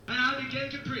began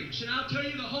to preach, and I'll tell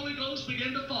you, the Holy Ghost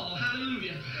began to fall.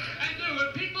 Hallelujah. And there were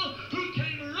people who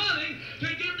came running to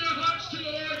give their hearts to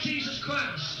the Lord Jesus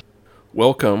Christ.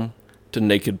 Welcome to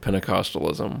Naked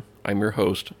Pentecostalism. I'm your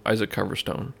host, Isaac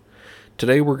Coverstone.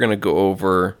 Today we're going to go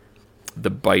over the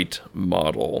BITE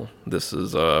model. This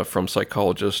is from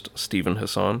psychologist Steven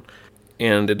Hassan,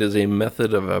 and it is a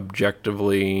method of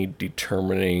objectively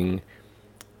determining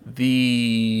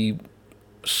the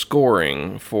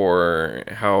scoring for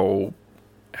how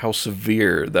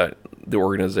severe that the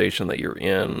organization that you're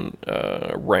in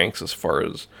ranks as far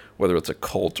as whether it's a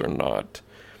cult or not.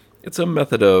 It's a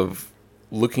method of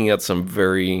looking at some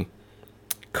very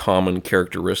common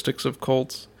characteristics of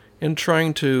cults and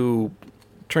trying to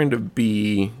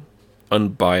be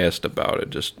unbiased about it.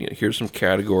 Just here's some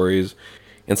categories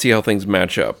and see how things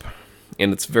match up.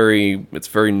 And it's very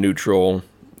neutral.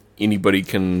 Anybody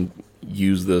can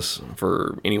use this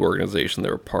for any organization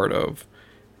they're a part of.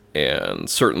 And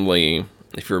certainly,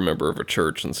 if you're a member of a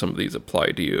church and some of these apply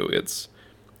to you, it's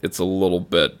a little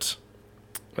bit,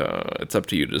 it's up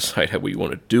to you to decide what you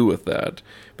want to do with that.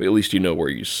 But at least you know where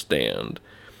you stand.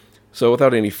 So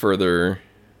without any further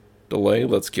delay,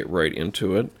 let's get right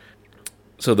into it.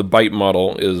 So the BITE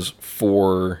model is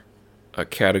 4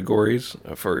 categories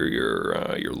for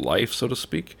your life, so to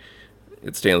speak.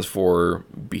 It stands for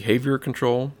behavior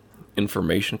control,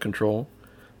 information control,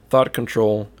 thought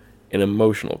control, and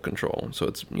emotional control. So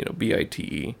it's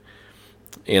BITE.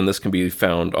 And this can be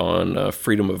found on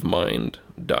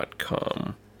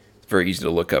freedomofmind.com. It's very easy to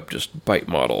look up just BITE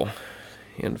model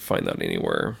and find that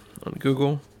anywhere on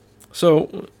Google.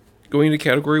 So going to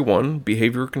category 1,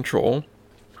 behavior control.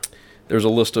 There's a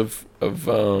list of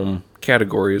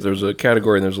categories. There's a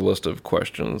category and there's a list of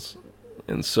questions.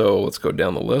 And so let's go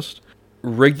down the list.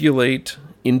 Regulate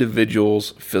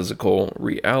individuals' physical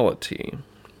reality.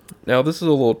 Now, this is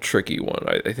a little tricky one.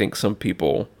 I think some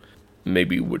people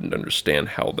maybe wouldn't understand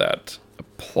how that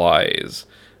applies.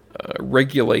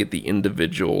 Regulate the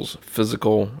individual's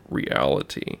physical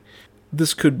reality.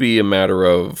 This could be a matter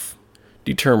of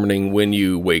determining when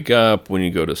you wake up, when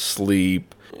you go to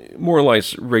sleep, more or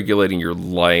less regulating your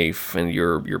life and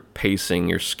your pacing,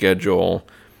 your schedule.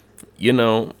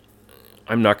 I'm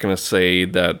not going to say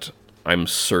that I'm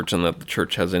certain that the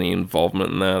church has any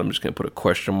involvement in that. I'm just going to put a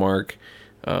question mark.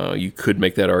 You could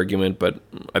make that argument, but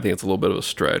I think it's a little bit of a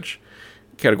stretch.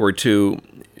 Category 2,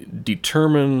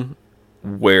 determine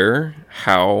where,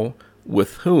 how,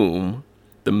 with whom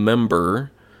the member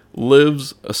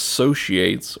lives,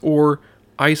 associates, or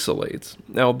isolates.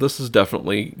 Now, this is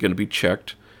definitely going to be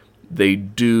checked. They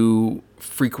do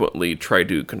frequently try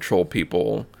to control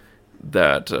people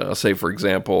that, say, for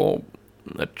example,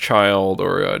 a child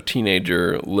or a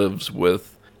teenager lives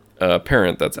with a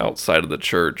parent that's outside of the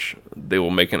church. They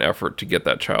will make an effort to get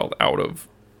that child out of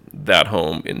that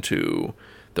home into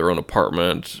their own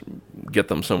apartment, get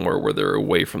them somewhere where they're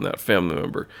away from that family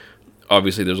member.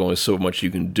 Obviously, there's only so much you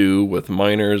can do with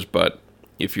minors, but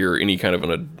if you're any kind of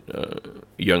a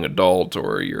young adult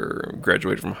or you're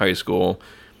graduated from high school,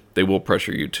 they will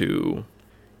pressure you to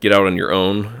get out on your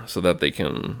own so that they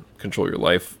can control your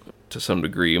life to some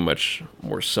degree much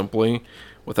more simply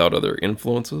without other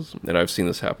influences. And I've seen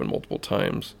this happen multiple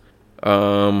times.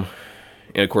 And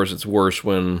of course, it's worse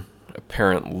when a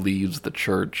parent leaves the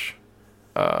church.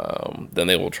 Then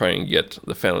they will try and get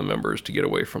the family members to get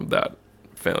away from that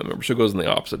family member. So it goes in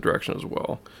the opposite direction as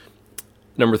well.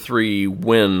 Number 3,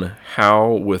 when,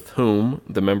 how, with whom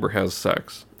the member has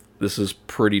sex. This is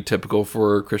pretty typical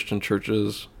for Christian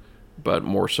churches, but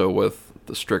more so with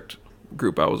the strict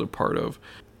group I was a part of.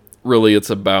 Really, it's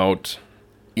about,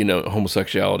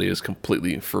 homosexuality is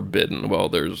completely forbidden. Well,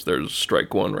 there's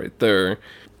strike 1 right there.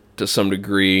 To some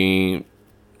degree,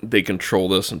 they control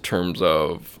this in terms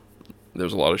of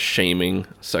there's a lot of shaming,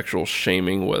 sexual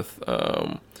shaming with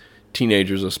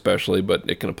teenagers especially, but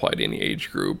it can apply to any age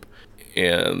group.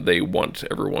 And they want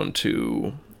everyone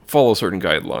to follow certain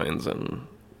guidelines, and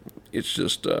it's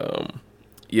just,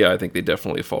 I think they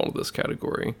definitely fall into this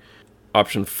category.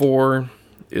 Option 4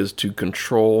 is to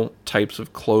control types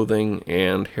of clothing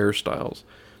and hairstyles.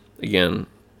 Again,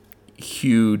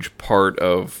 huge part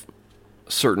of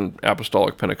certain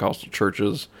apostolic Pentecostal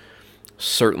churches,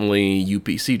 certainly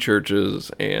UPC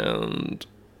churches, and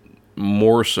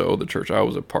more so the church I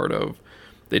was a part of.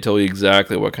 They tell you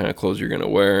exactly what kind of clothes you're going to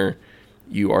wear.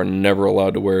 You are never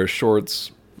allowed to wear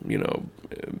shorts,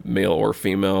 male or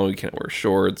female. You can't wear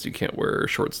shorts. You can't wear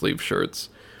short sleeve shirts.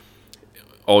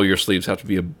 All your sleeves have to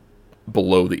be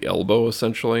below the elbow,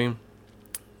 essentially.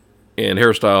 And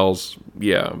hairstyles,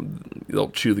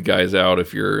 they'll chew the guys out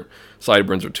if your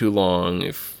sideburns are too long,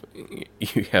 if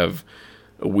you have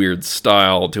a weird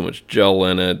style, too much gel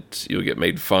in it, you'll get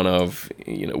made fun of.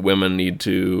 Women need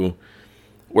to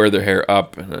wear their hair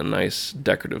up in a nice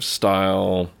decorative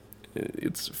style.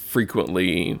 It's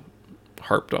frequently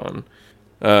harped on.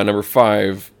 Number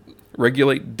 5,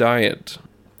 regulate diet,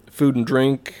 food and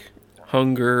drink,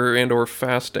 hunger, and or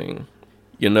fasting.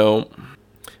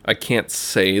 I can't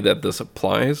say that this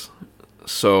applies.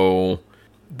 So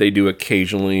they do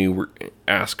occasionally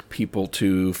ask people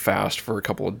to fast for a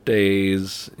couple of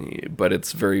days, but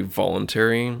it's very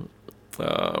voluntary.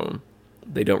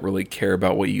 They don't really care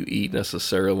about what you eat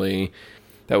necessarily.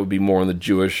 That would be more on the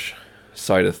Jewish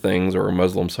side of things or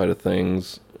Muslim side of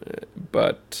things.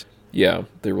 But yeah,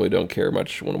 they really don't care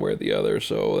much one way or the other.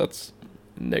 So that's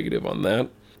negative on that.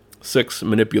 6,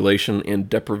 manipulation and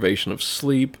deprivation of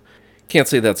sleep. Can't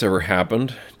say that's ever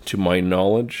happened to my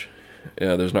knowledge.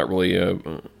 There's not really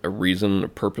a reason, a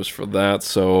purpose for that.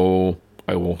 So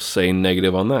I will say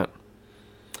negative on that.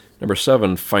 Number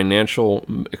 7, financial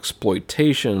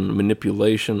exploitation,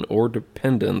 manipulation, or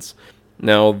dependence.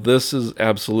 Now, this is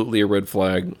absolutely a red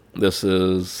flag. This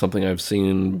is something I've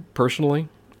seen personally.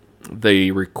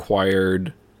 They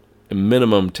required a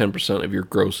minimum 10% of your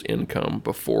gross income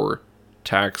before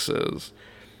taxes.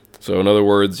 So, in other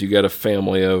words, you got a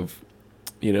family of,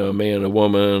 a man, a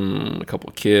woman, a couple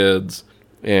of kids,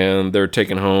 and they're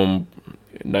taking home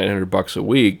 $900 a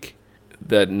week.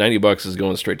 That $90 is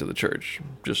going straight to the church,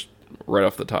 just right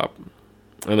off the top.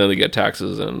 And then they get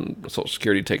taxes and Social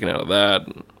Security taken out of that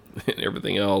and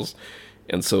everything else.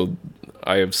 And so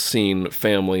I have seen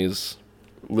families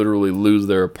literally lose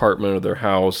their apartment or their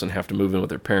house and have to move in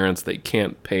with their parents. They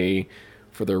can't pay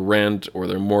for their rent or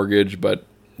their mortgage, but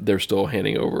they're still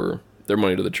handing over their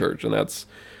money to the church. And that's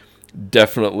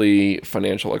definitely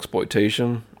financial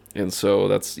exploitation. And so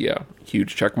that's,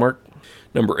 huge check mark.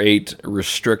 Number 8,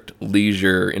 restrict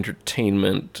leisure,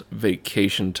 entertainment,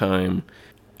 vacation time.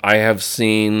 I've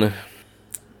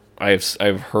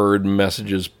heard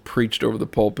messages preached over the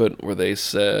pulpit where they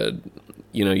said,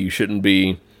 you shouldn't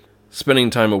be spending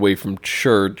time away from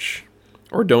church,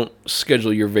 or don't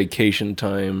schedule your vacation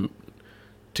time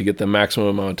to get the maximum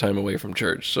amount of time away from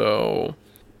church. So,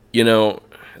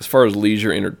 as far as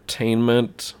leisure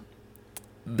entertainment,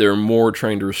 they're more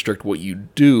trying to restrict what you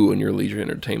do in your leisure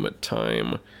entertainment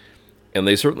time. And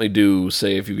they certainly do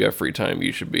say if you've got free time,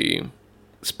 you should be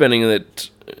spending it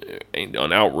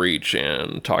on outreach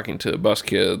and talking to bus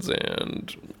kids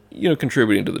and,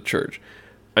 contributing to the church.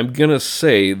 I'm going to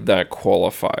say that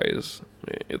qualifies.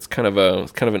 It's kind of an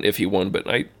iffy one, but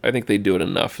I think they do it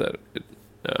enough that it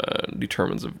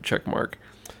determines a check mark.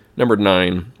 Number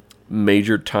 9,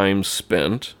 major time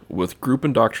spent with group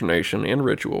indoctrination and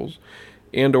rituals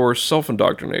and or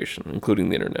self-indoctrination, including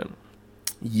the internet.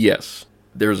 Yes,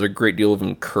 there's a great deal of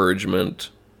encouragement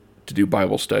to do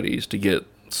Bible studies, to get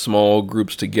small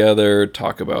groups together,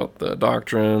 talk about the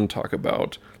doctrine, talk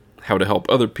about how to help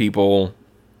other people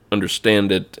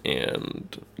understand it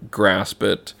and grasp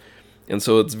it. And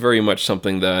so it's very much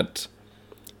something that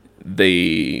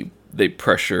they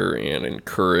pressure and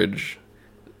encourage.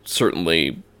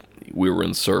 Certainly, we were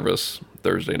in service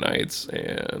Thursday nights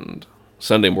and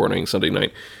Sunday morning, Sunday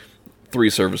night. 3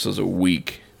 services a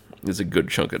week is a good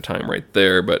chunk of time right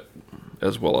there, but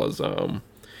as well as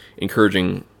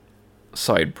encouraging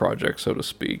side projects, so to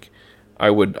speak. I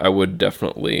would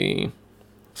definitely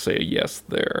say a yes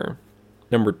there.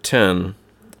 Number 10,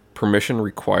 permission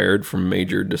required for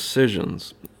major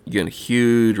decisions. Again,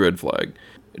 huge red flag.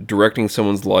 Directing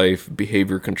someone's life,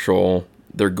 behavior control.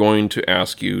 They're going to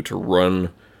ask you to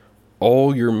run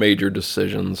all your major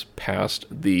decisions past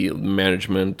the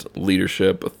management,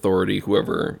 leadership, authority,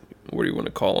 whoever, what do you want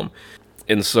to call them.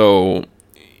 And so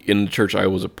in the church I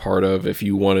was a part of, if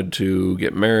you wanted to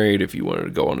get married, if you wanted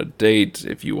to go on a date,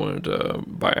 if you wanted to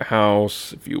buy a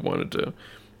house, if you wanted to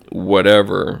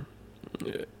whatever,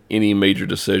 any major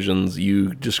decisions,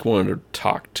 you just wanted to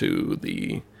talk to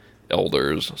the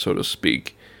elders, so to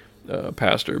speak,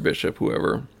 pastor, bishop,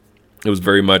 whoever. It was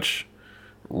very much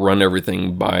run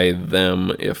everything by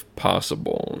them if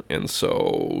possible. And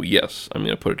so, yes, I'm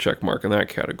going to put a check mark in that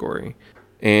category.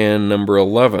 And number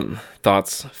 11,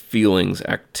 thoughts, feelings,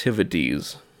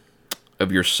 activities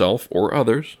of yourself or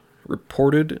others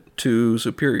reported to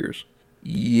superiors.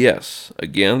 Yes,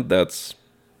 again,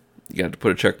 you have to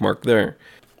put a check mark there.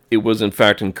 It was in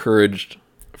fact encouraged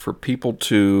for people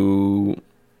to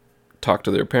talk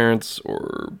to their parents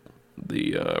or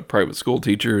the private school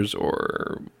teachers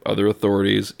or other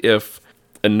authorities if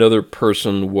another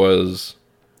person was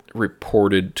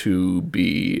reported to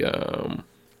be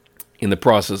in the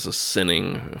process of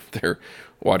sinning, if they're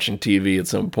watching TV at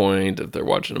some point, if they're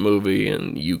watching a movie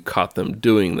and you caught them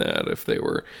doing that, if they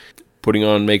were putting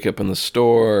on makeup in the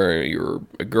store, you're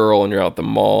a girl and you're out at the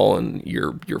mall and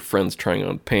your friend's trying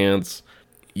on pants,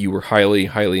 you were highly,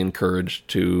 highly encouraged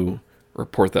to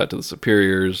report that to the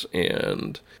superiors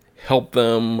and help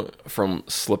them from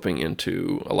slipping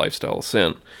into a lifestyle of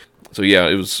sin. So yeah,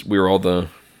 we were all the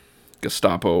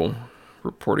Gestapo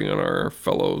reporting on our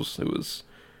fellows. It was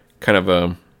kind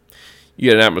of you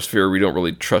get an atmosphere where we don't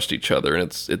really trust each other, and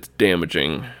it's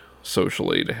damaging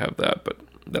socially to have that, but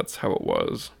that's how it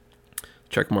was.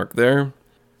 Check mark there.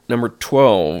 Number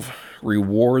 12,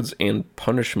 rewards and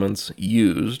punishments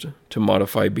used to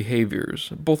modify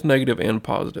behaviors, both negative and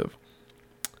positive.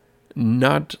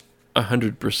 Not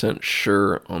 100%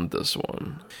 sure on this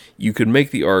one. You could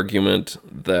make the argument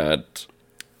that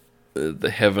the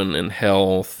heaven and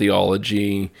hell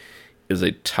theology is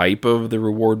a type of the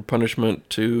reward punishment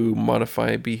to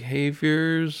modify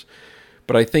behaviors,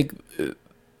 but I think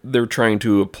they're trying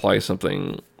to apply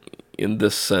something in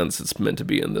this sense. It's meant to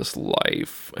be in this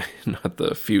life, not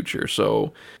the future.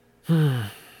 So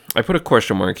I put a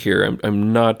question mark here.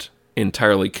 I'm not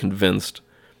entirely convinced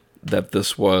that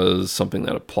this was something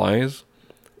that applies.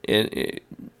 And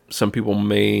some people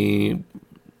may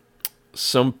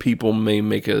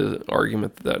make an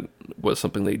argument that was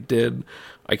something they did.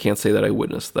 I can't say that I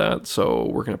witnessed that, so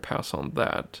we're going to pass on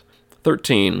that.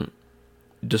 13,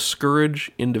 discourage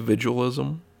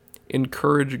individualism,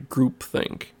 encourage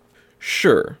groupthink.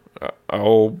 Sure,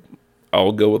 I'll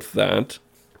go with that.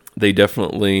 They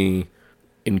definitely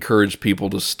encourage people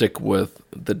to stick with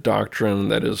the doctrine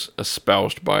that is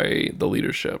espoused by the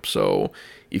leadership. So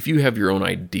if you have your own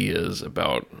ideas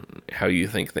about how you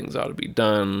think things ought to be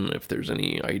done, if there's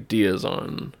any ideas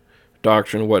on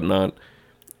doctrine and whatnot,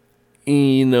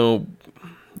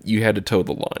 you had to toe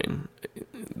the line.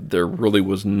 There really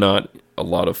was not a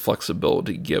lot of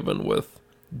flexibility given with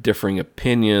differing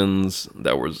opinions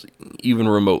that was even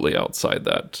remotely outside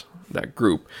that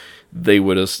group. There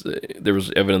was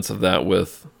evidence of that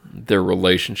with their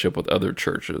relationship with other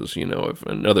churches. If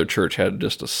another church had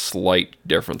just a slight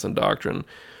difference in doctrine,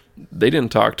 they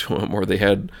didn't talk to them, or they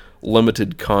had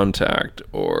limited contact,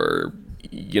 or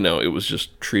it was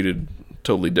just treated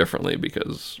totally differently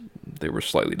because they were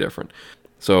slightly different.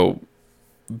 So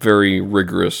very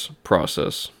rigorous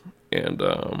process, and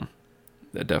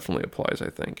that definitely applies, I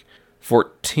think.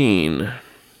 14,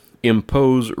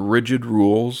 impose rigid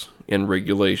rules and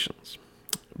regulations.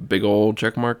 Big old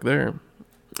check mark there.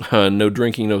 No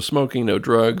drinking, no smoking, no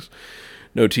drugs,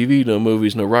 no TV, no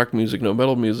movies, no rock music, no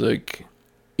metal music.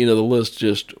 The list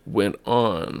just went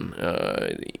on.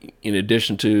 In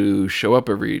addition to show up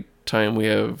every time we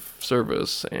have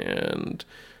service and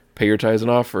pay your tithes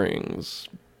and offerings,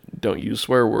 don't use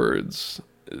swear words.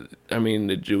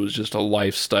 It was just a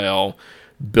lifestyle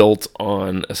built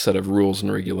on a set of rules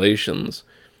and regulations.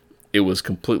 It was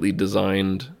completely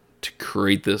designed to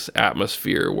create this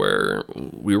atmosphere where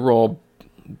we were all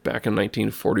back in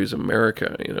 1940s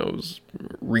America. It was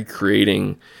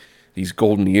recreating these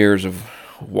golden years of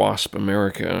WASP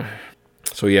America.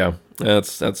 So yeah,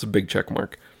 that's a big check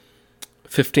mark.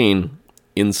 15,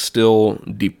 instill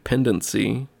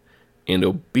dependency and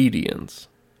obedience.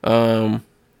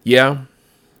 Yeah,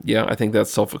 I think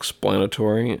that's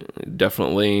self-explanatory.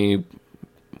 Definitely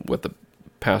what the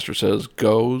pastor says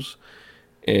goes.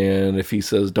 And if he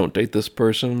says, don't date this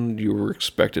person, you were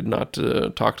expected not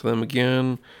to talk to them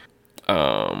again.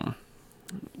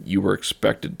 You were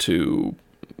expected to,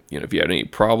 if you had any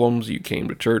problems, you came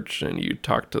to church and you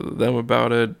talked to them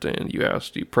about it, and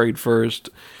you prayed first,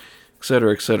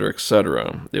 etc., etc.,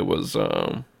 etc. It was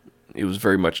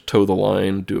very much toe the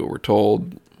line, do what we're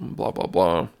told, blah, blah,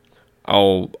 blah.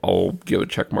 I'll give a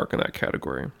check mark in that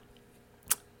category.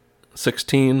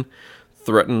 16,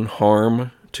 threaten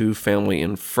harm to family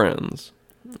and friends.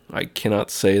 I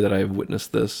cannot say that I've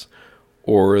witnessed this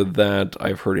or that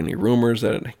I've heard any rumors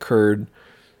that it occurred.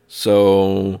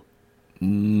 So,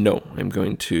 no, I'm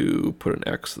going to put an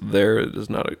X there. It is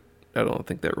not I don't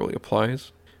think that really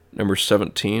applies. Number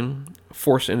 17,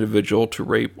 force individual to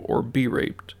rape or be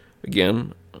raped.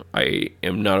 Again, I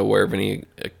am not aware of any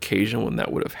occasion when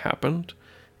that would have happened,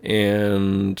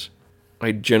 and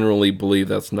I generally believe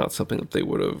that's not something that they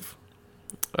would have.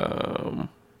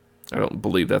 I don't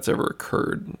believe that's ever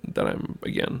occurred that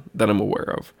I'm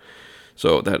aware of.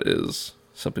 So that is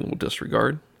something we'll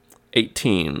disregard.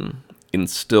 18,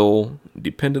 instill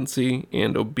dependency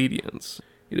and obedience.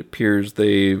 It appears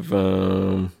they've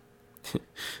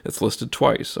it's listed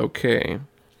twice. Okay.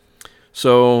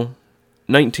 So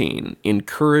 19,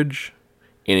 encourage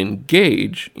and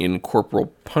engage in corporal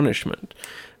punishment.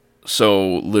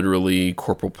 So literally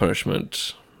corporal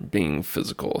punishment being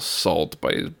physical assault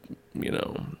by,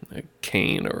 a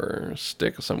cane or a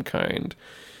stick of some kind.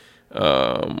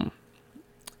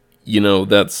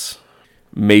 That's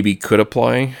maybe could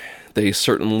apply. They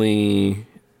certainly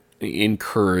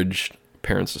encouraged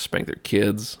parents to spank their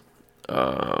kids.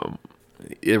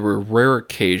 There were rare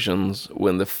occasions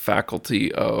when the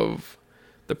faculty of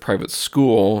the private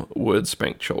school would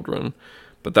spank children,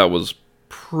 but that was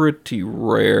pretty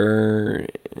rare,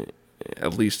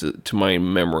 at least to my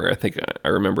memory. I think I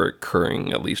remember it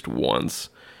occurring at least once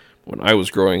when I was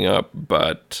growing up,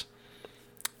 but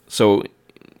so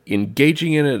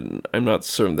engaging in it, I'm not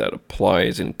certain that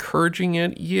applies. Encouraging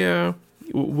it, yeah,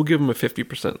 we'll give them a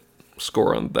 50%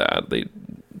 score on that.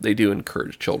 They do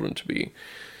encourage children to be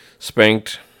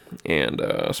spanked, and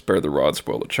spare the rod,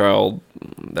 spoil the child,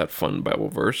 that fun Bible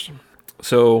verse.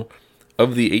 So,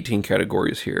 of the 18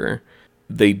 categories here,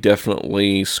 they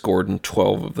definitely scored in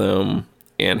 12 of them,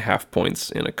 and half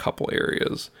points in a couple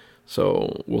areas.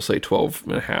 So, we'll say 12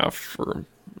 and a half, or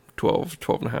 12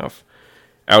 and a half,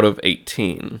 out of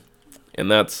 18.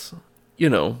 And that's,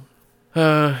 it's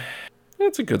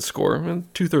a good score,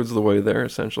 and 2/3 of the way there,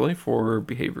 essentially, for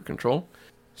behavior control.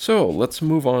 So let's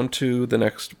move on to the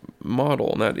next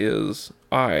model, and that is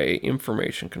I,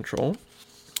 information control.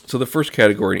 So the first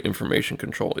category in information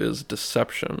control is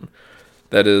deception.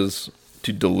 That is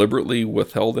to deliberately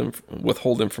withhold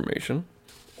information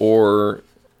or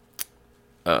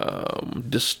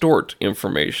distort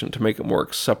information to make it more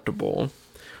acceptable,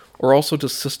 or also to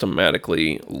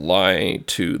systematically lie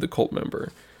to the cult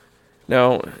member.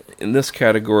 Now, in this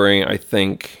category, I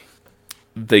think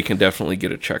they can definitely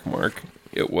get a check mark.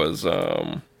 It was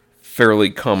fairly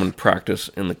common practice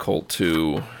in the cult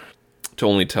to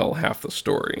only tell half the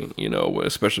story,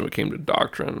 especially when it came to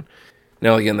doctrine.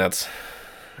 Now, again, that's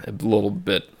a little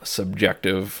bit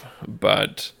subjective,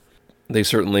 but they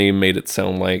certainly made it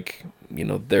sound like,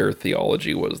 their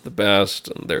theology was the best,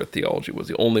 and their theology was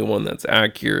the only one that's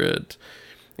accurate,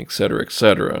 etc.,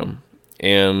 etc.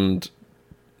 And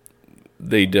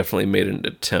they definitely made an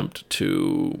attempt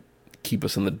to keep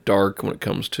us in the dark when it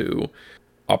comes to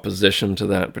opposition to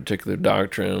that particular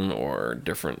doctrine or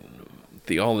different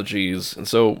theologies. And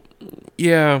so,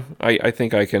 yeah, I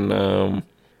think I can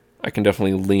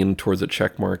definitely lean towards a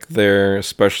check mark there,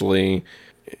 especially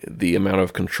the amount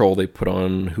of control they put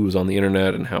on who's on the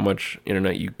internet and how much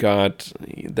internet you got.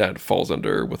 That falls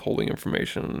under withholding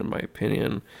information, in my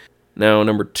opinion. Now,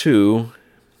 number 2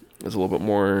 is a little bit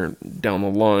more down the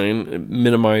line.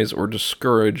 Minimize or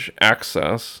discourage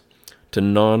access to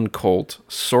non-cult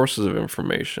sources of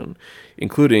information,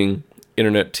 including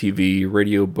internet, TV,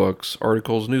 radio, books,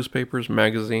 articles, newspapers,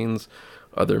 magazines,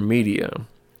 other media.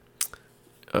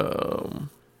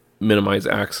 Minimize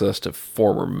access to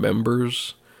former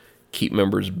members, keep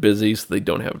members busy so they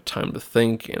don't have time to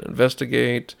think and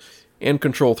investigate, and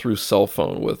control through cell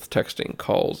phone with texting,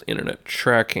 calls, internet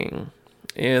tracking.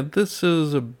 And this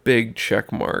is a big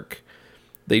check mark.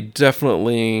 They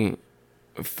definitely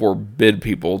forbid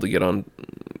people to get on,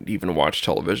 even watch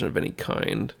television of any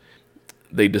kind.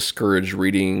 They discourage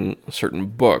reading certain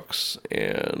books,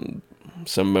 and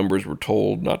some members were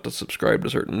told not to subscribe to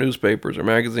certain newspapers or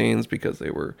magazines because they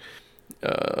were,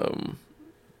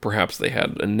 perhaps they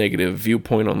had a negative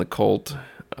viewpoint on the cult.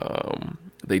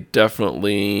 They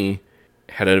definitely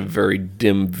had a very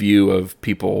dim view of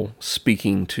people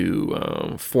speaking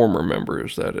to former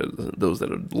members, that is, those that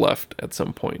had left at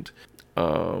some point.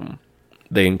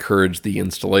 They encourage the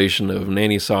installation of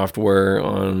nanny software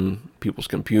on people's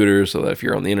computers so that if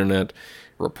you're on the internet, it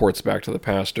reports back to the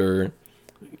pastor,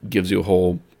 gives you a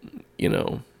whole,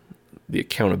 the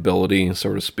accountability,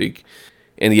 so to speak.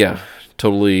 And yeah,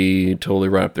 totally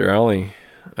right up their alley.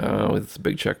 It's a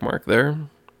big check mark there.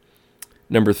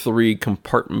 Number 3,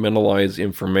 compartmentalize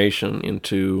information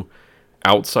into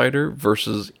outsider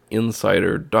versus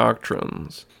insider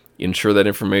doctrines. Ensure that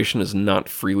information is not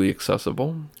freely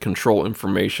accessible. Control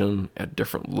information at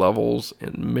different levels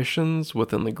and missions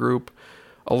within the group.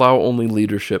 Allow only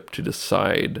leadership to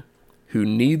decide who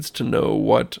needs to know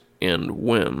what and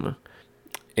when.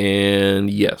 And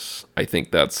yes, I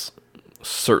think that's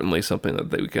certainly something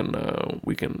that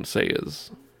we can say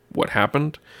is what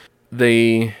happened.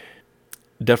 They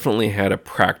definitely had a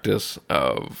practice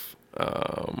of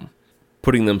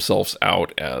putting themselves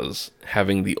out as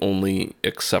having the only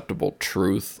acceptable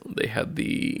truth. They had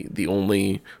the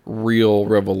only real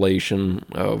revelation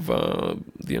of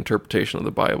the interpretation of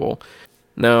the Bible.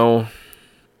 Now,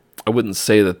 I wouldn't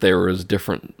say that there was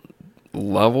different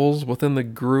levels within the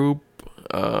group.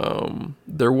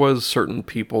 There was certain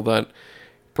people that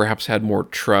perhaps had more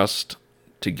trust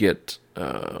to get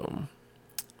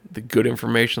the good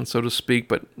information, so to speak,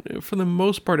 but for the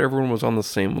most part, everyone was on the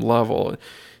same level.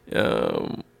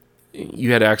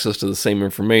 You had access to the same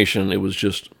information. It was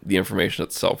just the information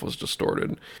itself was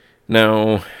distorted.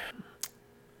 Now,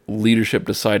 leadership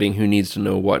deciding who needs to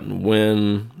know what and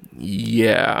when,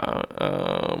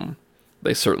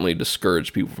 they certainly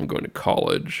discouraged people from going to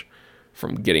college,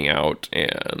 from getting out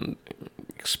and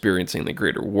experiencing the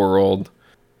greater world.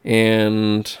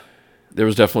 And there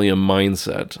was definitely a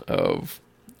mindset of,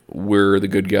 we're the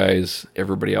good guys,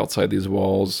 everybody outside these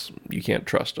walls, you can't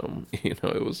trust them. It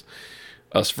was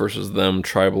us versus them,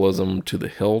 tribalism to the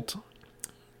hilt.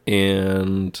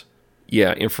 And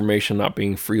information not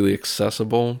being freely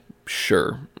accessible,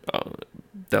 sure,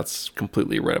 that's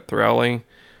completely right up their alley.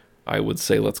 I would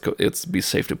say it's be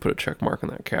safe to put a check mark in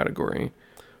that category.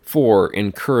 4,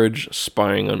 encourage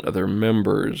spying on other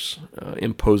members,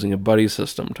 imposing a buddy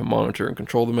system to monitor and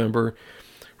control the member,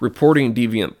 reporting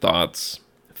deviant thoughts,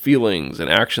 feelings, and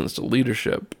actions to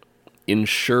leadership,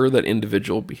 ensure that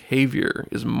individual behavior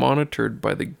is monitored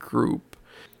by the group.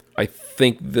 I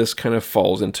think this kind of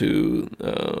falls into,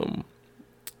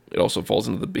 it also falls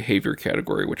into the behavior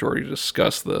category, which I already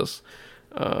discussed this.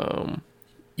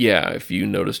 If you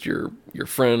noticed your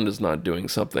friend is not doing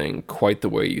something quite the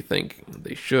way you think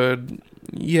they should,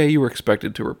 you were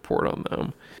expected to report on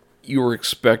them. You were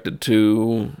expected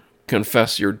to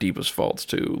confess your deepest faults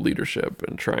to leadership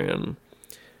and try and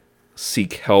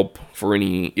seek help for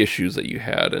any issues that you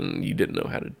had and you didn't know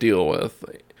how to deal with.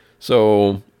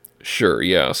 So,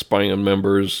 sure, spying on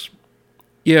members,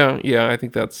 I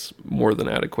think that's more than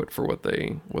adequate for what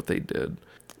they did.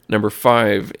 Number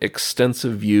 5,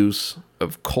 extensive use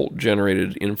of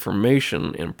cult-generated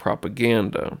information and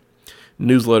propaganda.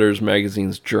 Newsletters,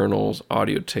 magazines, journals,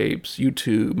 audio tapes,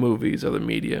 YouTube, movies, other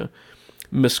media.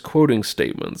 Misquoting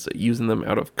statements, using them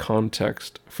out of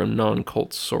context from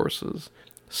non-cult sources.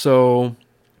 So,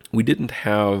 we didn't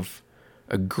have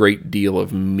a great deal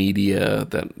of media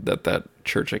that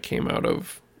church I came out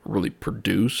of really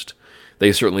produced.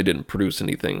 They certainly didn't produce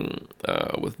anything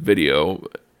with video,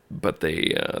 but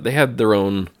they had their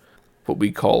own, what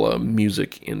we call a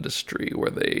music industry,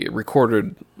 where they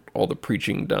recorded all the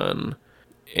preaching done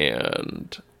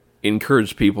and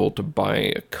encouraged people to buy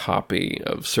a copy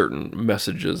of certain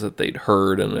messages that they'd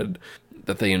heard and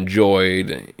that they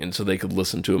enjoyed, and so they could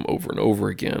listen to them over and over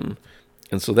again.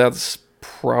 And so that's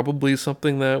probably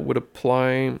something that would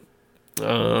apply.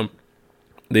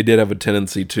 They did have a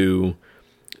tendency to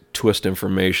twist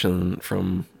information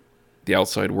from the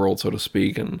outside world, so to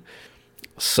speak, and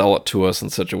sell it to us in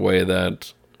such a way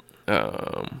that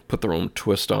put their own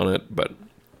twist on it. But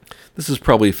this is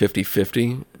probably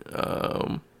 50-50.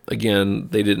 Again,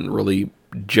 they didn't really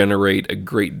generate a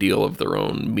great deal of their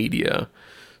own media.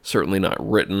 Certainly not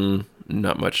written,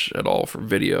 not much at all for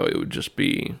video. It would just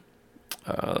be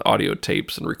audio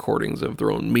tapes and recordings of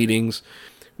their own meetings,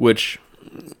 which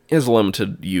is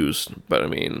limited use. But I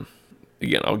mean,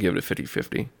 again, I'll give it a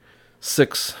 50-50.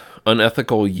 6,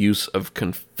 unethical use of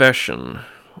confession.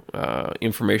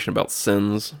 Information about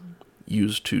sins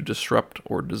used to disrupt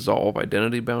or dissolve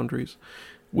identity boundaries.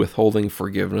 Withholding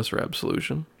forgiveness or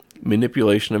absolution.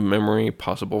 Manipulation of memory,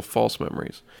 possible false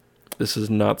memories. This is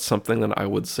not something that I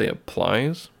would say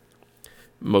applies,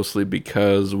 mostly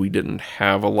because we didn't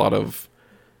have a lot of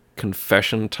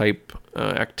confession-type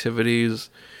activities.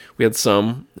 We had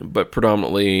some, but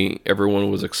predominantly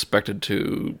everyone was expected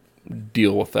to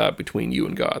deal with that between you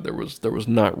and God. There was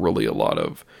not really a lot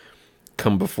of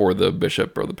come before the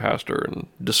bishop or the pastor and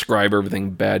describe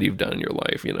everything bad you've done in your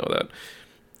life. That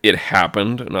it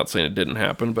happened. I'm not saying it didn't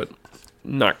happen, but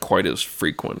not quite as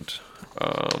frequent.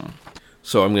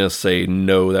 So I'm going to say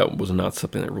no, that was not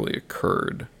something that really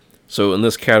occurred. So in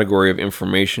this category of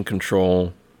information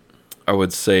control, I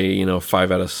would say,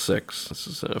 5 out of 6. This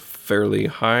is fairly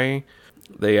high.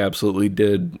 They absolutely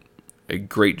did a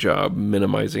great job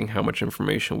minimizing how much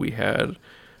information we had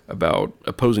about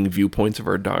opposing viewpoints of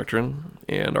our doctrine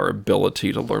and our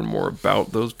ability to learn more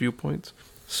about those viewpoints.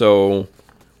 So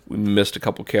we missed a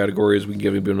couple categories. We can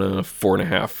give it a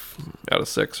 4.5 out of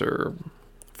 6 or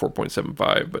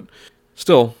 4.75, but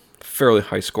still fairly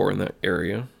high score in that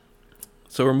area.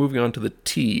 So we're moving on to the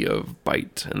T of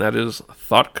BITE, and that is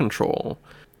thought control.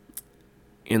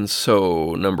 And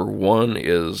so number 1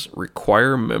 is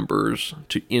require members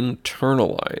to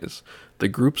internalize the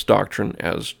group's doctrine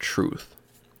as truth.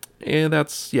 And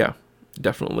that's,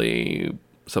 definitely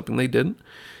something they did.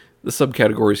 The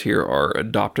subcategories here are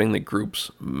adopting the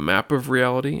group's map of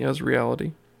reality as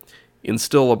reality,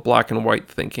 instill a black and white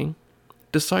thinking,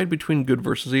 decide between good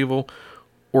versus evil,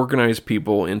 organize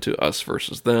people into us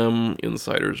versus them,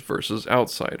 insiders versus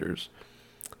outsiders.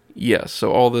 Yes,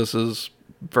 so all this is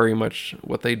very much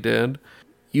what they did.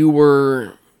 You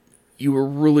were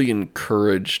really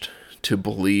encouraged to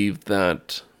believe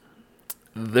that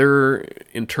their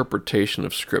interpretation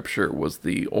of Scripture was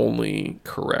the only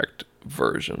correct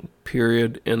version.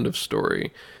 Period. End of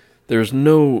story. There's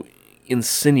no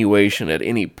insinuation at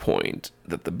any point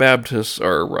that the Baptists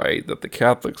are right, that the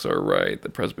Catholics are right, the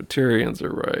Presbyterians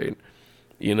are right.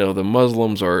 The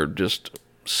Muslims are just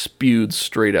spewed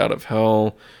straight out of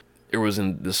hell. There was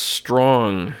this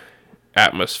strong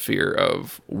atmosphere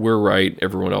of we're right,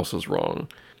 everyone else is wrong.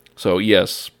 So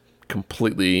yes,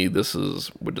 completely, this is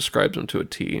what describes them to a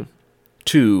T.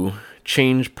 2,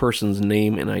 change person's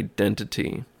name and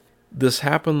identity. This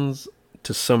happens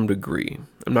to some degree.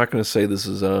 I'm not going to say this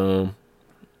is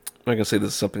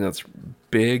something that's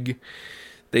big.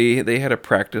 They had a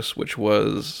practice which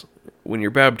was when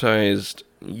you're baptized,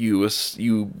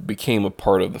 you became a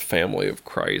part of the family of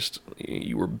Christ.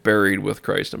 You were buried with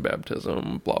Christ in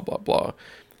baptism, blah, blah, blah.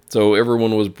 So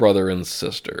everyone was brother and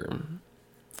sister.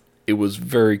 It was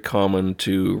very common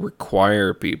to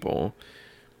require people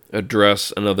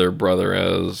address another brother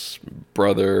as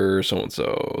brother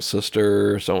so-and-so,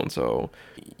 sister so-and-so.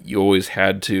 You always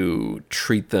had to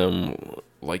treat them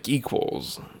like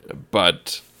equals,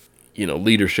 but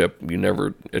leadership, you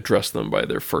never addressed them by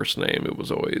their first name. It was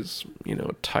always,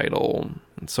 title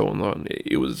and so on.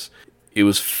 It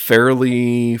was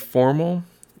fairly formal,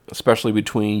 especially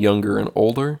between younger and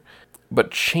older.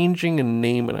 But changing a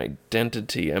name and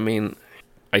identity,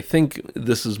 I think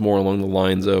this is more along the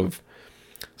lines of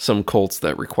some cults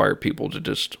that require people to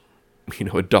just,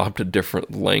 adopt a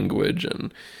different language,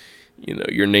 and,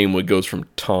 your name goes from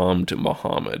Tom to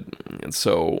Muhammad. And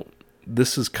so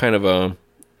this is kind of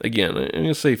again, I'm going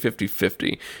to say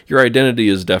 50-50. Your identity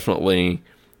is definitely,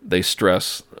 they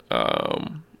stress,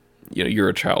 you're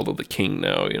a child of the king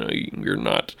now. You're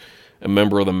not a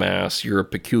member of the mass. You're a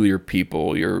peculiar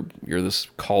people. You're this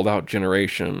called out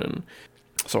generation. And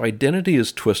so identity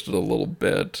is twisted a little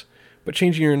bit, but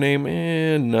changing your name,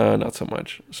 no, not so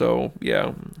much. So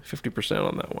yeah, 50%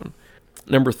 on that one.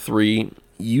 Number 3,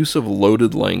 use of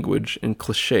loaded language and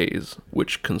cliches,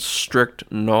 which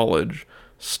constrict knowledge,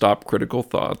 stop critical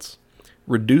thoughts,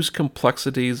 reduce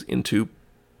complexities into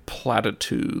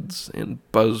platitudes and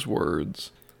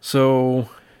buzzwords. So,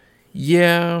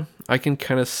 yeah, I can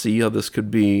kind of see how this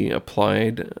could be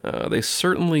applied. They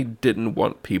certainly didn't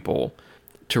want people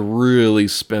to really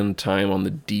spend time on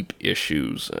the deep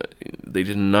issues. They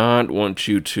did not want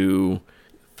you to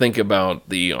think about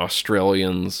the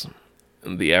Australians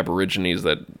and the Aborigines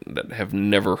that have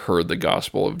never heard the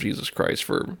gospel of Jesus Christ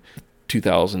for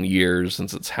 2,000 years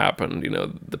since it's happened.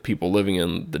 The people living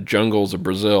in the jungles of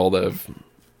Brazil that have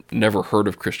never heard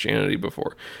of Christianity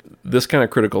before. This kind of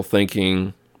critical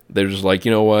thinking, they're just like,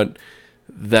 you know what?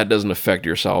 That doesn't affect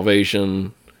your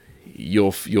salvation.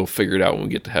 You'll figure it out when we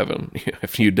get to heaven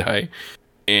if you die.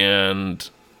 And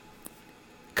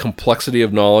complexity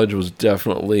of knowledge was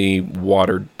definitely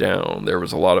watered down. There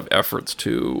was a lot of efforts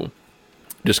to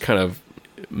just kind of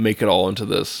make it all into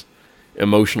this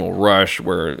emotional rush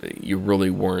where you really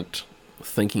weren't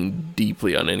thinking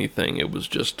deeply on anything. It was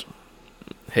just,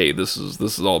 hey, this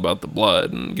is all about the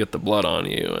blood and get the blood on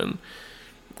you,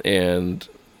 and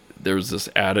there's this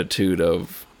attitude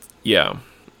of, yeah,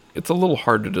 it's a little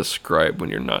hard to describe when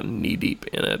you're not knee deep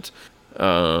in it.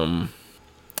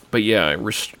 But yeah,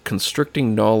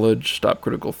 constricting knowledge, stop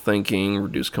critical thinking,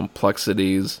 reduce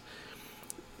complexities.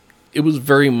 It was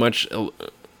very much a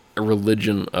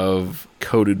religion of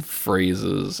coded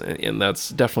phrases, and that's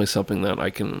definitely something that I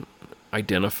can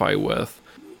identify with.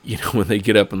 When they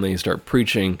get up and they start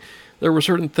preaching, there were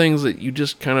certain things that you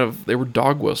just they were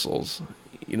dog whistles.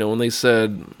 When they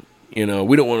said, we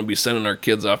don't want to be sending our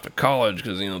kids off to college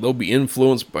because, they'll be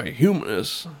influenced by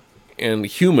humanists. And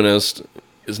humanist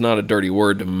is not a dirty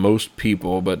word to most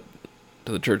people, but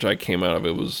to the church I came out of,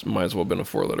 it might as well have been a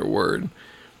 4-letter word.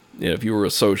 If you were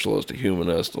a socialist, a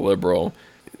humanist, a liberal,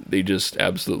 they just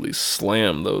absolutely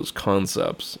slammed those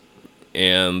concepts.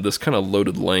 And this kind of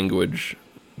loaded language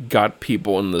got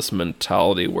people in this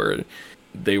mentality where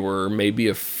they were maybe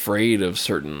afraid of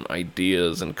certain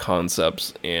ideas and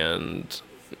concepts. And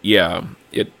yeah,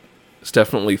 it's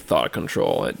definitely thought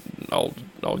control.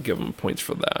 I'll give them points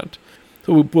for that.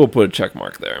 So we'll put a check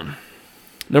mark there.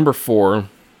 Number 4,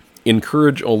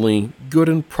 encourage only good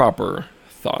and proper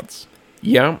thoughts.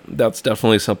 Yeah, that's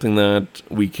definitely something that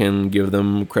we can give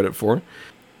them credit for.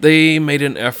 They made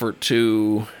an effort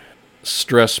to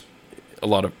stress a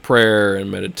lot of prayer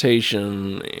and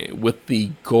meditation with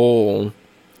the goal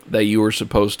that you were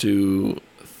supposed to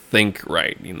think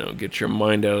right, get your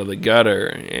mind out of the gutter,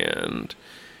 and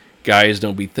guys,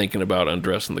 don't be thinking about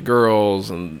undressing the girls,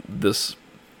 and this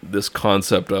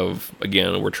concept of,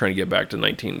 again, we're trying to get back to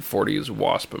 1940s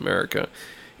WASP America,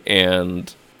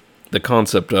 and the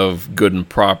concept of good and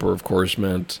proper, of course,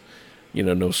 meant,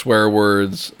 no swear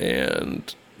words,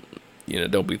 and,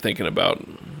 don't be thinking about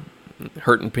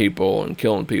hurting people and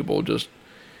killing people. Just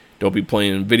don't be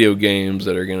playing video games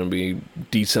that are going to be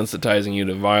desensitizing you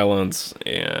to violence.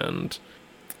 And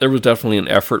there was definitely an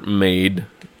effort made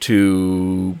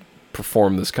to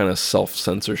perform this kind of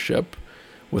self-censorship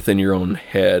within your own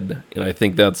head, and I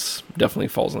think that's definitely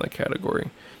falls in that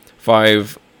category.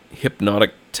 5,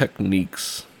 hypnotic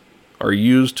techniques are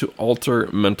used to alter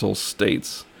mental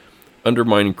states,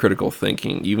 undermining critical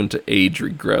thinking, even to age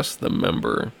regress the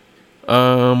member.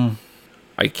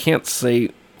 I can't say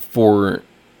for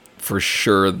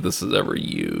sure this is ever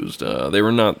used. They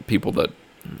were not people that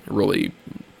really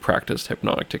practiced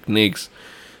hypnotic techniques.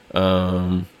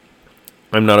 I'm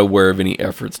not aware of any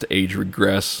efforts to age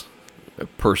regress a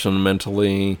person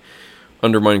mentally,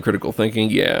 undermining critical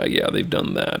thinking. Yeah, they've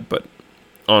done that, but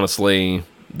honestly,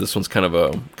 this one's kind of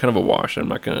a wash. I'm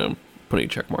not going to put any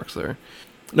check marks there.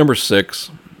 Number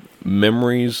 6,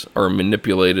 memories are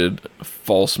manipulated,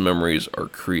 false memories are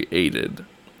created.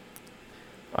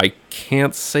 I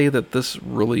can't say that this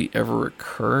really ever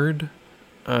occurred.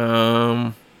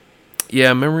 Memory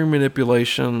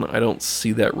manipulation, I don't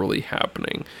see that really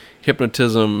happening.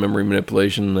 Hypnotism, memory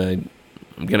manipulation,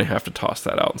 I'm going to have to toss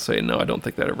that out and say, no, I don't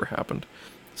think that ever happened.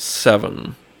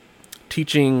 7,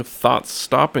 teaching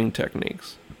thought-stopping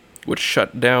techniques, which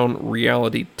shut down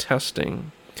reality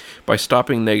testing by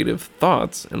stopping negative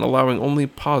thoughts and allowing only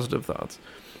positive thoughts.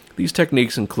 These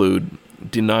techniques include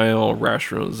denial,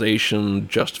 rationalization,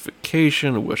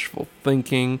 justification, wishful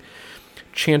thinking,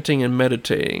 chanting and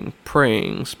meditating,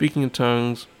 praying, speaking in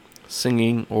tongues,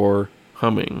 singing, or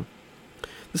humming.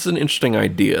 This is an interesting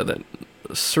idea that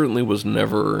certainly was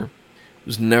never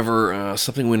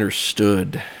something we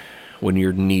understood when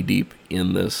you're knee-deep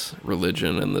in this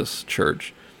religion and this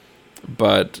church.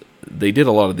 But they did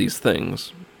a lot of these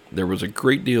things. There was a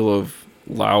great deal of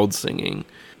loud singing,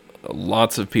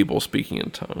 lots of people speaking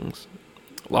in tongues,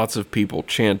 lots of people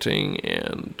chanting,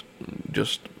 and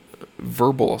just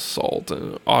verbal assault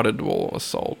and audible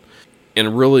assault.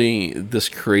 And really, this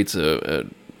creates a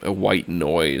white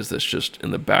noise that's just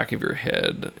in the back of your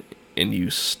head, and you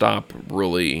stop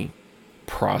really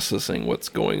processing what's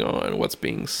going on, what's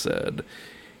being said.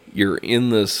 You're in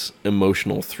this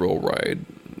emotional thrill ride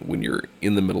when you're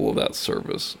in the middle of that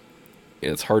service.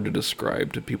 And it's hard to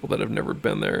describe to people that have never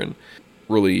been there and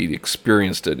really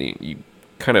experienced it. You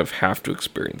kind of have to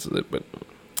experience it, but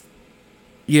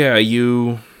yeah,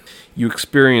 you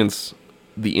experience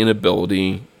the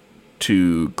inability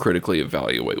to critically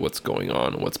evaluate what's going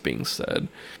on and what's being said.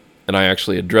 And I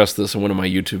actually addressed this in one of my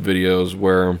YouTube videos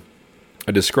where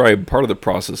I described part of the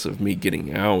process of me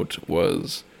getting out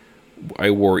was I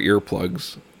wore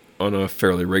earplugs on a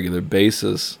fairly regular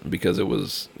basis because it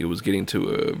was getting to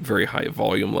a very high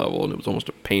volume level and it was almost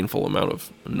a painful amount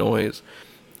of noise.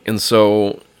 And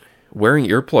so wearing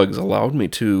earplugs allowed me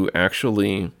to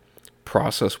actually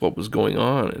process what was going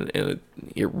on, and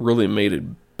it really made a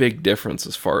big difference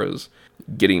as far as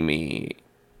getting me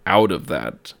out of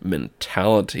that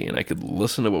mentality, and I could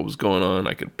listen to what was going on,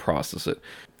 I could process it,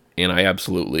 and I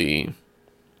absolutely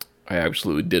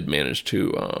did manage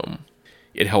to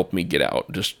it helped me get out,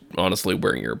 just honestly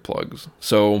wearing earplugs.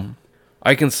 So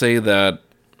I can say that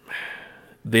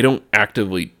they don't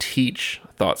actively teach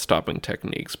thought-stopping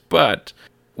techniques, but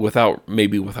without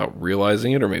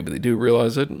realizing it, or maybe they do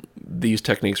realize it, these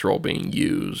techniques are all being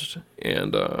used,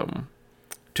 and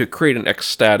to create an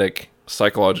ecstatic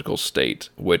psychological state,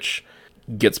 which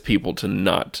gets people to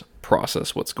not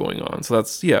process what's going on. So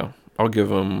that's, I'll give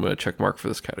them a check mark for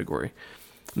this category.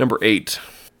 Number 8,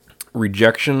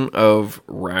 rejection of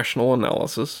rational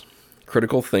analysis,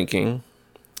 critical thinking,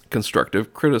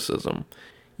 constructive criticism.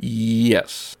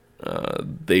 Yes,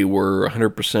 they were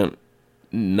 100%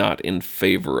 not in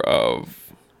favor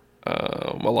of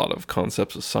a lot of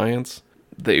concepts of science.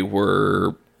 They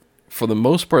were, for the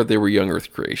most part, they were young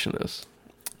Earth creationists.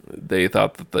 They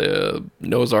thought that the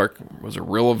Noah's Ark was a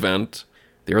real event.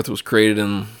 The Earth was created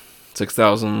in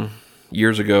 6,000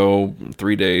 years ago,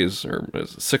 3 days, or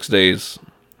 6 days,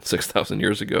 6,000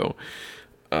 years ago.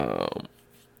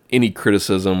 Any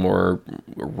criticism or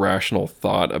rational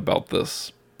thought about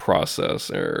this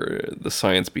process or the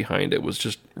science behind it was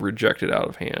just rejected out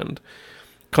of hand.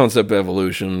 Concept of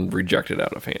evolution, rejected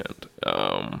out of hand.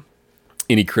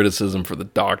 Any criticism for the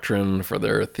doctrine, for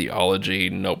their theology,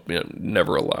 nope,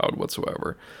 never allowed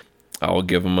whatsoever. I'll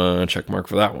give them a check mark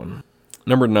for that one.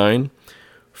 Number 9,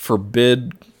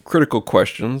 forbid critical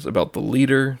questions about the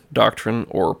leader, doctrine,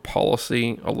 or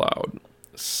policy allowed.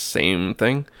 Same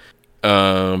thing.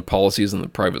 Policies in the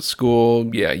private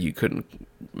school, yeah, you couldn't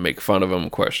make fun of them,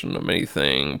 question them,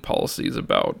 anything. Policies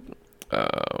about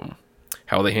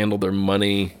how they handled their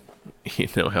money,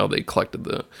 how they collected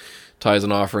the tithes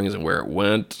and offerings and where it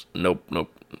went. Nope,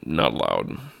 not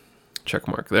allowed. Check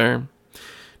mark there.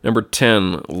 Number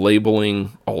 10,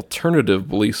 labeling alternative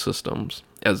belief systems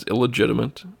as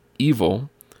illegitimate, evil,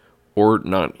 or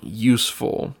not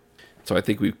useful. So I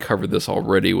think we've covered this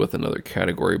already with another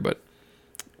category, but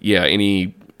yeah,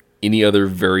 any other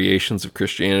variations of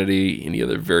Christianity, any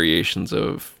other variations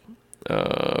of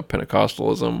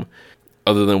Pentecostalism,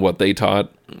 other than what they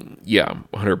taught, yeah,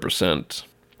 100%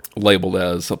 labeled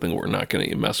as something we're not going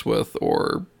to mess with,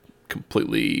 or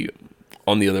completely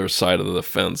on the other side of the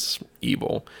fence,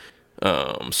 evil.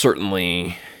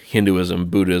 Certainly Hinduism,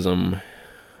 Buddhism,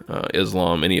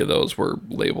 Islam, any of those were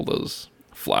labeled as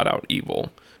flat out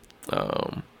evil.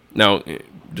 Now,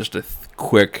 just a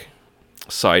quick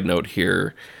side note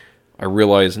here. I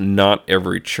realize not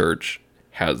every church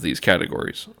has these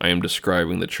categories. I am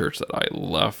describing the church that I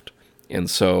left. And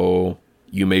so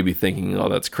you may be thinking, oh,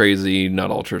 that's crazy.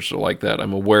 Not all churches are like that.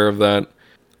 I'm aware of that.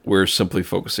 We're simply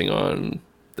focusing on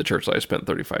the church that I spent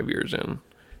 35 years in.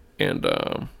 And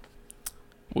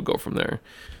we'll go from there.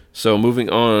 So moving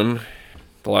on,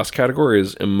 the last category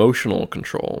is emotional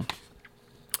control.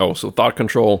 Oh, so thought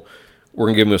control, we're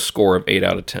going to give them a score of 8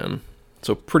 out of 10.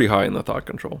 So pretty high in the thought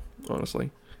control, honestly.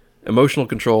 Emotional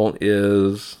control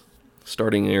is,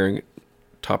 starting here,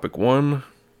 topic 1,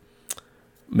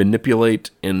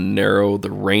 manipulate and narrow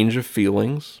the range of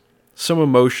feelings. Some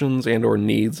emotions and or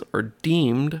needs are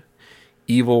deemed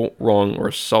evil, wrong,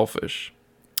 or selfish.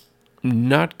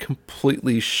 Not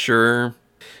completely sure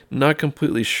in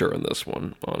this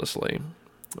one, honestly.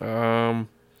 I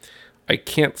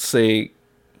can't say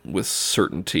with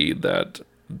certainty that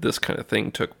this kind of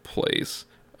thing took place.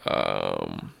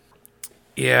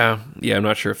 Yeah, I'm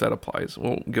not sure if that applies.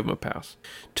 We'll give them a pass.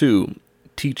 2,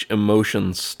 teach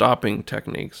emotion stopping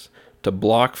techniques to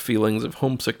block feelings of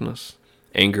homesickness,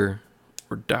 anger,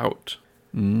 or doubt.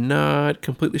 Not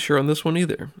completely sure on this one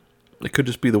either. It could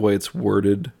just be the way it's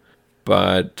worded,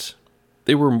 but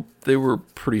they were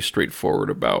pretty straightforward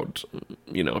about,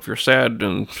 if you're sad,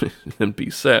 then be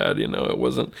sad. It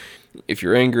wasn't, if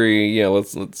you're angry, yeah,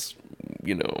 let's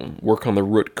work on the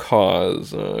root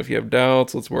cause. If you have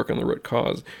doubts, let's work on the root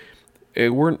cause. They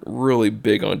weren't really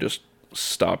big on just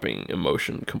stopping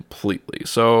emotion completely.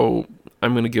 So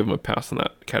I'm going to give them a pass in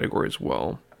that category as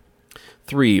well.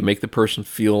 3, make the person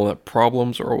feel that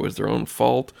problems are always their own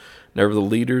fault, never the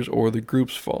leader's or the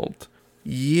group's fault.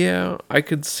 Yeah, I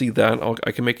could see that.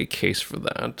 I can make a case for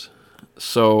that.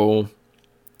 So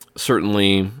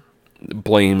certainly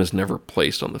blame is never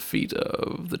placed on the feet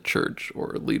of the church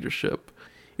or leadership.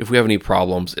 If we have any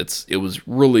problems, it was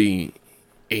really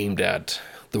aimed at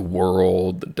the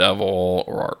world, the devil,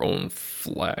 or our own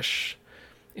flesh.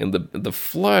 And the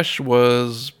flesh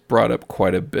was brought up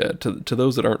quite a bit. To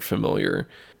those that aren't familiar,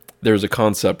 there's a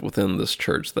concept within this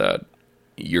church that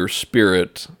your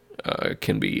spirit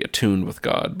can be attuned with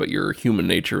God, but your human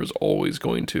nature is always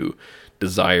going to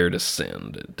desire to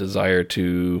sin, desire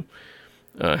to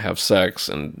have sex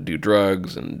and do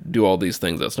drugs and do all these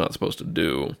things that's not supposed to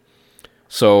do.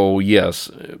 So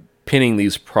yes, pinning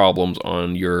these problems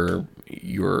on your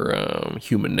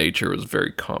human nature is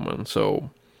very common.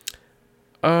 So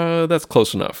that's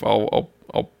close enough. I'll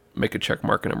make a check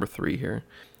mark at number 3 here.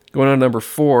 Going on to number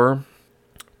 4,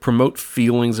 promote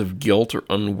feelings of guilt or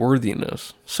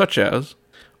unworthiness, such as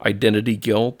identity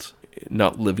guilt,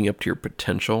 not living up to your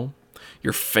potential,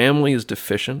 your family is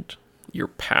deficient, your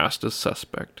past is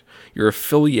suspect, your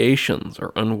affiliations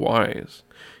are unwise,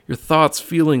 your thoughts,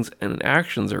 feelings, and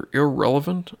actions are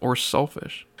irrelevant or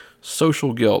selfish.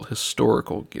 Social guilt,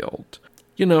 historical guilt.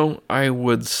 I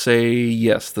would say,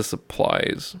 yes, this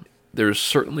applies. There's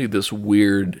certainly this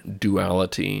weird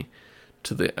duality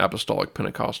to the apostolic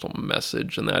Pentecostal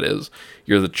message, and that is,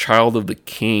 you're the child of the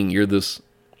King. You're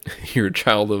a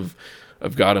child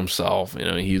of God Himself.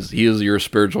 He is your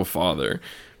spiritual father.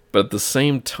 But at the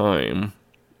same time,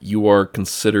 you are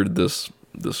considered this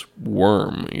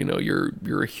worm.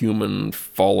 You're a human,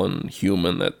 fallen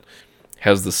human that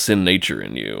has the sin nature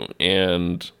in you,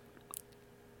 and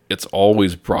it's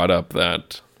always brought up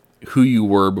that who you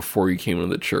were before you came into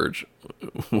the church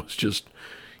was just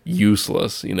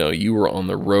useless. You were on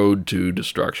the road to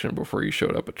destruction before you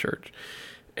showed up at church.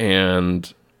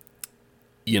 And,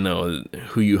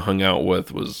 who you hung out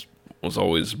with was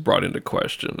always brought into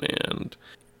question. And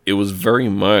it was very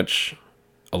much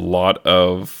a lot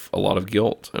of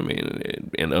guilt. I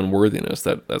mean, and unworthiness.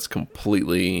 That's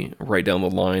completely right down the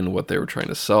line what they were trying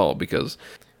to sell, because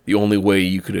the only way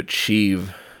you could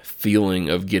achieve feeling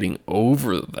of getting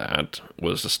over that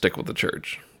was to stick with the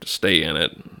church, to stay in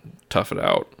it, tough it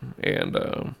out,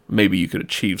 and maybe you could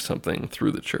achieve something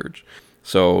through the church.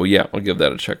 So yeah, I'll give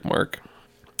that a check mark.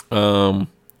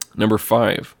 Number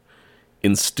 5,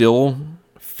 instill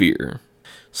fear,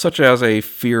 such as a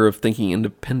fear of thinking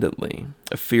independently,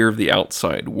 a fear of the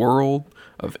outside world,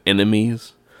 of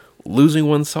enemies, losing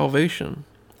one's salvation,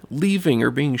 leaving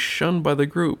or being shunned by the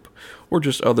group, or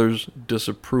just others'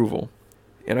 disapproval.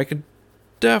 And I could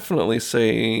definitely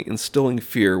say instilling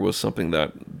fear was something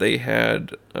that they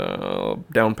had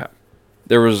down pat.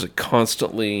 There was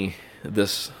constantly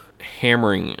this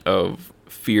hammering of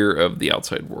fear of the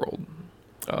outside world.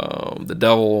 The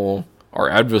devil, our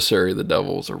adversary, the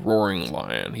devil, is a roaring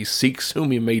lion. He seeks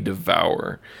whom he may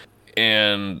devour.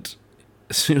 And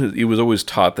as soon as, it was always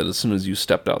taught that as soon as you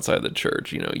stepped outside the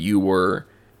church, you were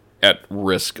at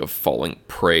risk of falling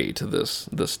prey to this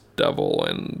devil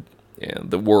and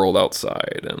the world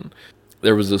outside. And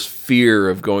there was this fear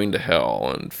of going to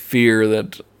hell, and fear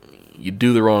that you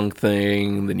do the wrong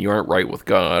thing, then you aren't right with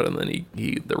God, and then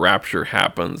the rapture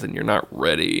happens and you're not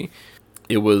ready.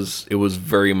 It was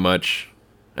very much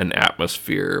an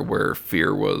atmosphere where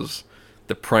fear was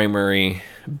the primary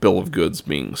bill of goods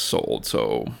being sold.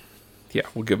 So yeah,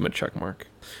 we'll give them a check mark.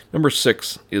 Number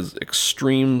 6 is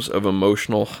extremes of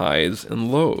emotional highs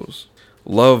and lows.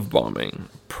 Love bombing,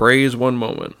 praise one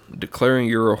moment, declaring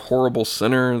you're a horrible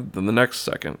sinner then the next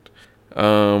second.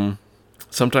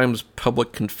 Sometimes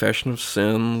public confession of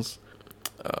sins,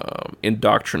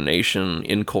 indoctrination,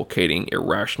 inculcating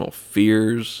irrational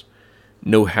fears,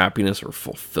 no happiness or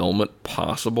fulfillment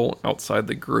possible outside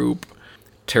the group,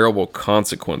 terrible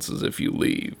consequences if you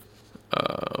leave,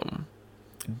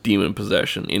 demon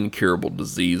possession, incurable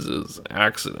diseases,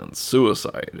 accidents,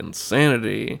 suicide,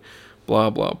 insanity, blah,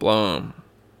 blah, blah.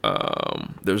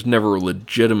 There's never a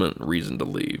legitimate reason to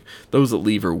leave. Those that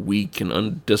leave are weak and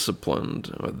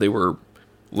undisciplined. They were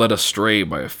led astray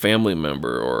by a family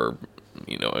member or,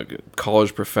 a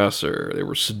college professor. They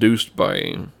were seduced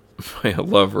by a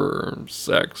lover,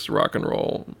 sex, rock and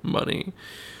roll, money.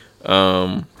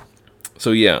 So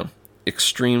yeah,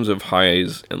 extremes of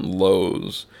highs and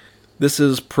lows. This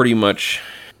is pretty much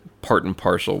part and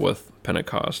parcel with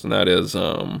Pentecost, and that is,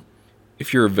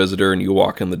 if you're a visitor and you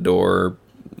walk in the door,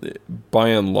 by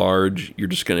and large, you're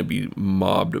just going to be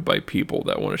mobbed by people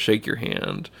that want to shake your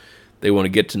hand. They want to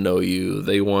get to know you.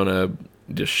 They want to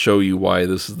just show you why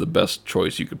this is the best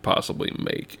choice you could possibly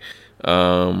make.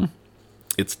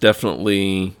 It's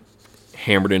definitely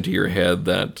hammered into your head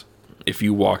that if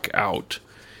you walk out,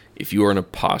 if you are an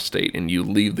apostate and you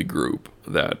leave the group,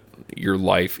 that your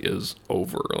life is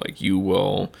over. Like, you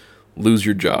will lose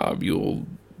your job. You'll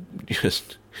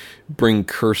just bring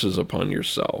curses upon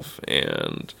yourself.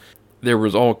 And there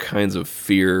was all kinds of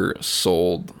fear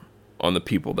sold on the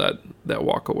people that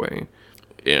walk away.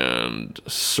 And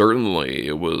certainly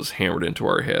it was hammered into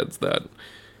our heads that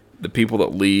the people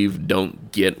that leave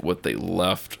don't get what they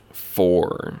left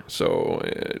for. So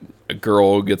a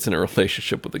girl gets in a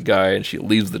relationship with a guy and she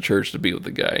leaves the church to be with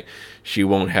the guy. She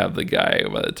won't have the guy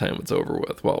by the time it's over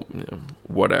with. Well,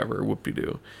 whatever,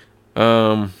 whoop-de-doo.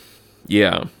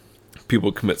 Yeah,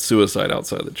 people commit suicide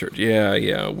outside the church.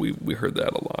 Yeah, we heard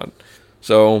that a lot.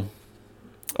 So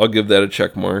I'll give that a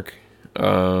check mark.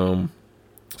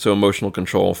 So emotional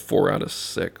control, 4 out of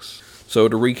 6. So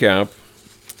to recap,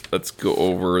 let's go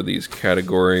over these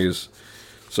categories.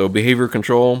 So behavior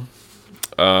control,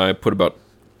 I put about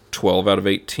 12 out of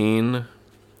 18.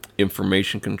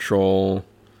 Information control,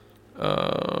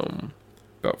 about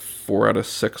 4 out of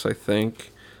 6, I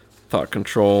think. Thought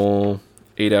control,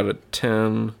 8 out of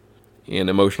 10. And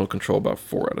emotional control, about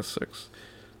 4 out of 6.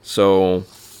 So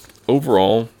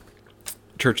overall,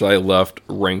 church that I left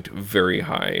ranked very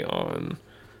high on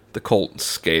the cult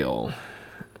scale.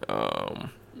 And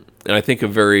I think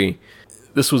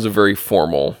this was a very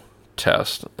formal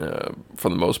test for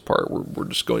the most part. We're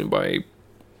just going by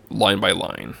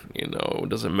line. It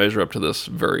doesn't measure up to this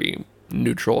very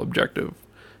neutral, objective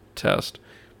test,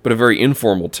 but a very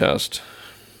informal test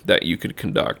that you could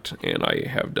conduct. And I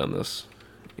have done this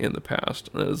in the past.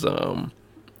 Is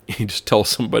you just tell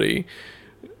somebody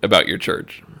about your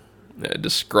church.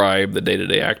 Describe the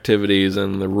day-to-day activities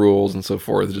and the rules and so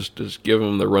forth. Just give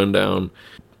them the rundown.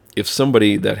 If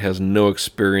somebody that has no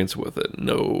experience with it,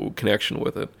 no connection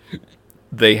with it,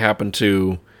 they happen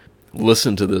to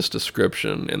listen to this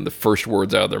description and the first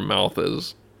words out of their mouth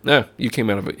is, you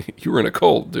came out of it. You were in a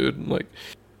cult, dude.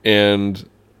 And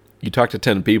you talk to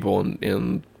 10 people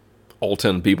and all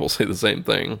 10 people say the same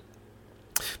thing,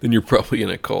 then you're probably in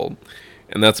a cult.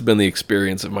 And that's been the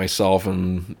experience of myself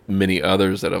and many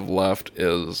others that have left.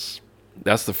 Is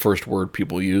that's the first word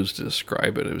people use to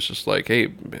describe it. It was just like,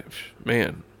 hey,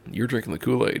 man, you're drinking the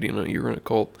Kool-Aid, you're in a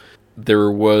cult.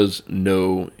 There was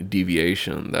no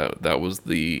deviation. That was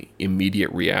the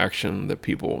immediate reaction that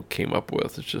people came up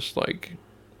with. It's just like,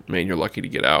 man, you're lucky to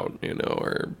get out,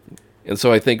 And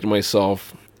so I think to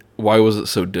myself, why was it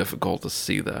so difficult to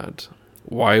see that?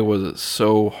 Why was it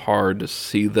so hard to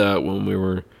see that when we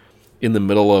were in the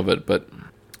middle of it? But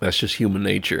that's just human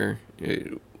nature.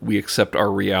 We accept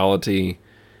our reality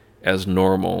as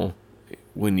normal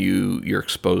when you're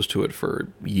exposed to it for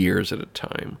years at a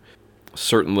time.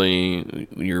 Certainly,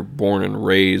 you're born and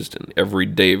raised, and every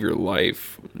day of your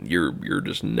life, you're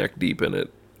just neck deep in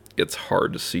it. It's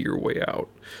hard to see your way out.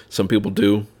 Some people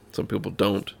do, some people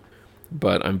don't.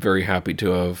 But I'm very happy to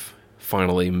have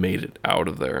finally made it out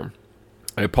of there.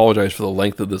 I apologize for the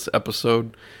length of this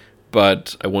episode,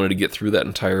 but I wanted to get through that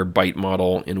entire bite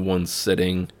model in one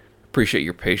sitting. Appreciate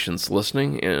your patience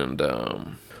listening, and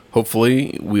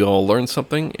hopefully we all learned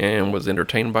something and was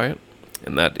entertained by it.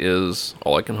 And that is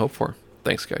all I can hope for.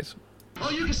 Thanks, guys.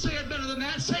 Oh, you can say it better than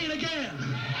that. Say it again.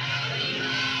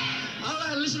 All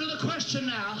right, listen to the question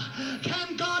now.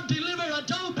 Can God